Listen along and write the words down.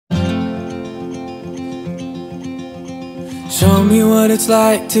Show me what it's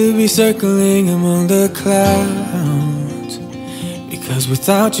like to be circling among the clouds. Because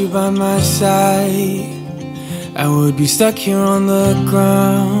without you by my side, I would be stuck here on the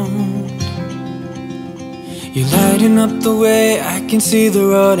ground. You're lighting up the way, I can see the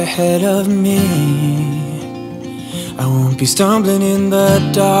road ahead of me. I won't be stumbling in the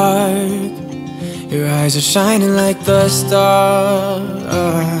dark. Your eyes are shining like the stars.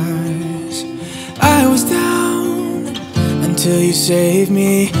 I was down until you saved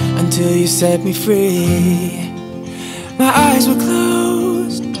me, until you set me free. My eyes were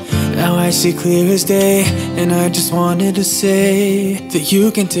closed, now I see clear as day. And I just wanted to say that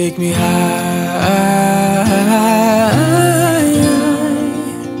you can take me high.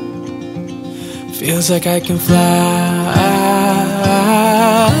 Feels like I can fly.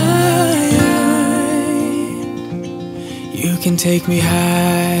 You can take me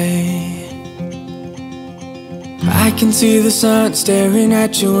high. I can see the sun staring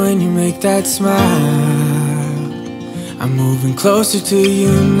at you when you make that smile. I'm moving closer to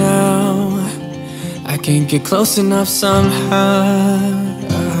you now. I can't get close enough somehow.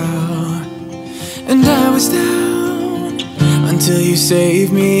 And I was down until you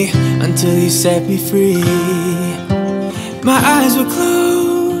saved me, until you set me free. My eyes were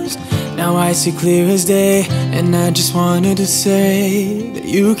closed, now I see clear as day. And I just wanted to say that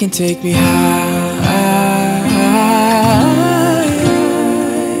you can take me high.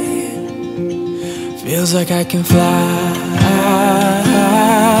 Feels like I can fly.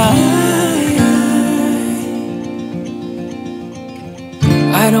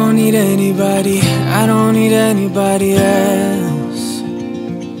 I don't need anybody, I don't need anybody else.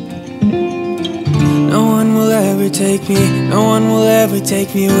 No one will ever take me, no one will ever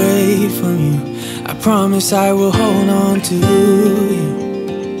take me away from you. I promise I will hold on to you.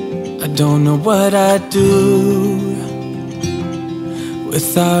 I don't know what I'd do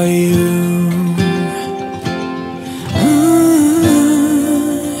without you.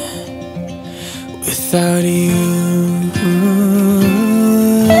 Without you.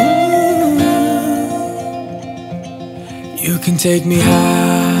 You can take me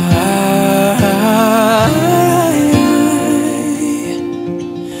high.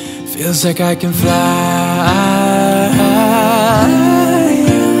 Feels like I can fly.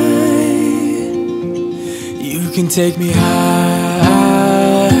 You can take me high.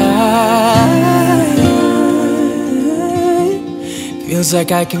 Feels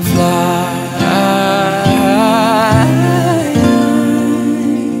like I can fly.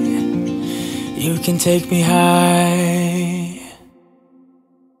 You can take me high.